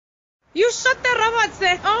You shot the robots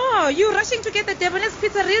there. Oh, you rushing to get the Debonairs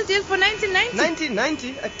Pizza real deal for 1990.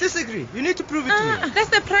 1990? I disagree. You need to prove it to me. That's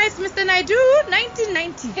the price, Mr. Naidu.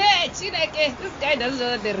 1990. Hey, Chineke, this guy doesn't know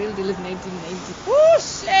that the real deal is 1990. Oh,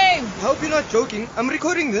 shame. I hope you're not joking. I'm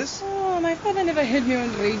recording this. Oh, my father never heard me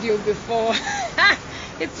on radio before.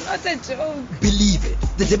 It's not a joke. Believe it.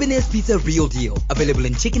 The Debonairs Pizza Real Deal. Available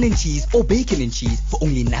in chicken and cheese or bacon and cheese for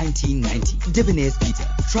only $19.90. Debonairs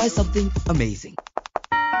Pizza. Try something amazing.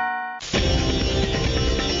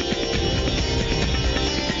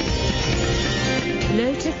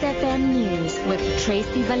 Lotus FM News with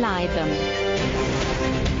Tracy Valaydham.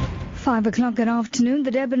 5 o'clock that afternoon,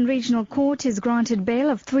 the Durban Regional Court has granted bail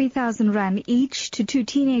of 3,000 rand each to two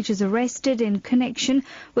teenagers arrested in connection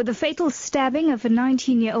with the fatal stabbing of a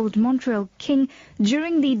 19-year-old Montreal king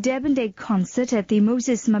during the Durban Day concert at the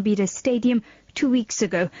Moses Mabhida Stadium 2 weeks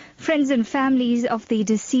ago. Friends and families of the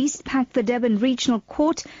deceased packed the Durban Regional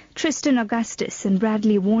Court. Tristan Augustus and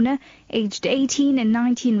Bradley Warner, aged 18 and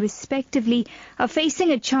 19 respectively, are facing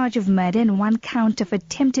a charge of murder and one count of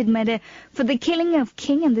attempted murder for the killing of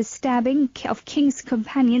King and the stabbing of King's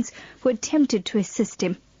companions who attempted to assist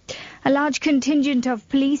him. A large contingent of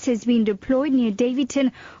police has been deployed near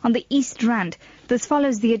Davidton on the East Rand. This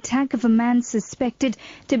follows the attack of a man suspected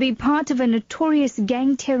to be part of a notorious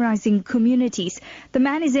gang terrorizing communities. The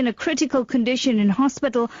man is in a critical condition in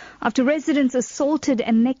hospital after residents assaulted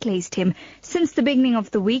and necklaced him. Since the beginning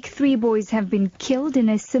of the week, 3 boys have been killed in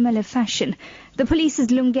a similar fashion. The police's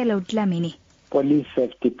Lungelo Dlamini. Police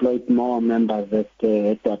have deployed more members at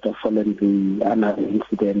headquarters following another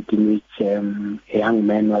incident in which a young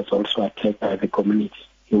man was also attacked by the community.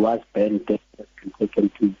 He was banned and taken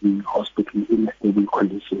to the hospital in a stable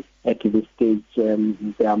condition. At this stage,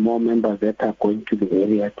 there are more members that are going to the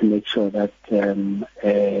area to make sure that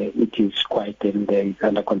it is quiet and is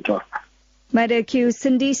under control. Murder accused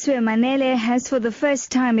Sindiswe Manele has for the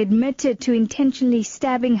first time admitted to intentionally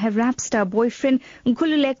stabbing her rap star boyfriend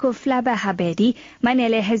Nkululeko Flaba Habedi.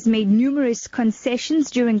 Manele has made numerous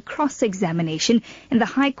concessions during cross-examination in the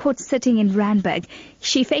High Court sitting in Randburg.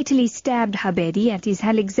 She fatally stabbed Habedi at his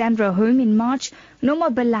Alexandra home in March.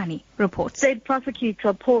 Noma Balani reports. State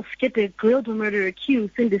prosecutor Paul Skete grilled the murder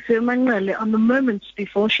accused Sindiswe Manele on the moments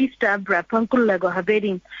before she stabbed rapper Nkululeko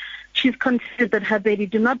Habedi. She's contended that Habedi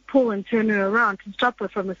did not pull and turn her around to stop her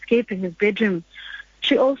from escaping his bedroom.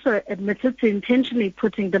 She also admitted to intentionally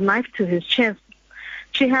putting the knife to his chest.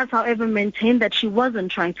 She has, however, maintained that she wasn't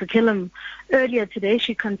trying to kill him. Earlier today,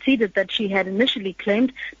 she conceded that she had initially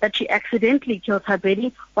claimed that she accidentally killed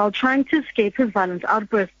Habedi while trying to escape his violent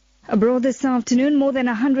outburst. Abroad this afternoon, more than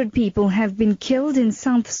 100 people have been killed in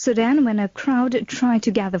South Sudan when a crowd tried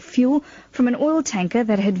to gather fuel from an oil tanker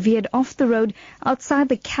that had veered off the road outside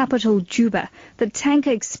the capital, Juba. The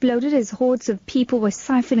tanker exploded as hordes of people were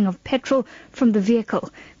siphoning off petrol from the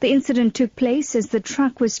vehicle. The incident took place as the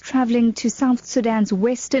truck was traveling to South Sudan's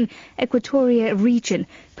western Equatoria region.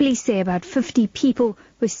 Police say about 50 people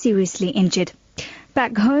were seriously injured.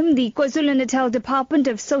 Back home, the KwaZulu-Natal Department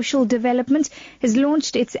of Social Development has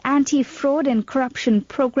launched its anti-fraud and corruption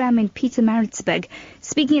program in Pietermaritzburg.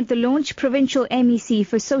 Speaking at the launch, Provincial MEC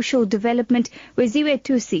for Social Development, Weziwe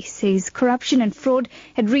Tusi, says corruption and fraud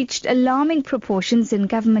had reached alarming proportions in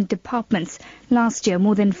government departments. Last year,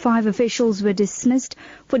 more than 5 officials were dismissed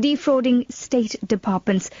for defrauding state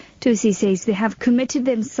departments. Tusi says they have committed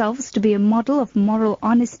themselves to be a model of moral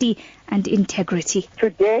honesty and integrity.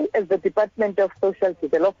 Today, as the Department of Social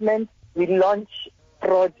Development, we launch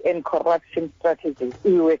fraud and corruption strategies.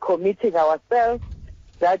 We were committing ourselves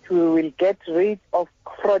that we will get rid of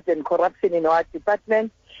fraud and corruption in our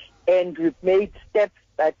department, and we've made steps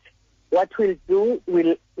that what we'll do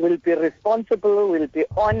will be responsible, will be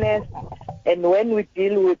honest, and when we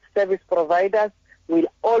deal with service providers,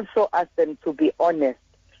 we'll also ask them to be honest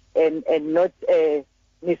and not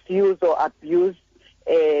misuse or abuse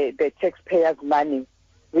the taxpayers' money.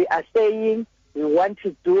 We are saying we want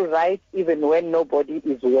to do right even when nobody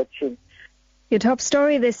is watching. Your top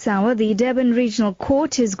story this hour, the Durban Regional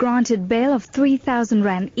Court has granted bail of 3,000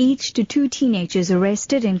 rand each to 2 teenagers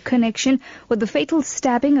arrested in connection with the fatal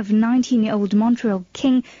stabbing of 19-year-old Montreal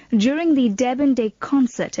king during the Durban Day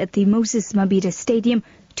concert at the Moses Mabhida Stadium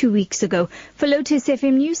 2 weeks ago. For Lotus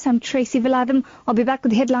FM News, I'm Tracy Valaydham. I'll be back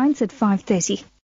with headlines at 5:30.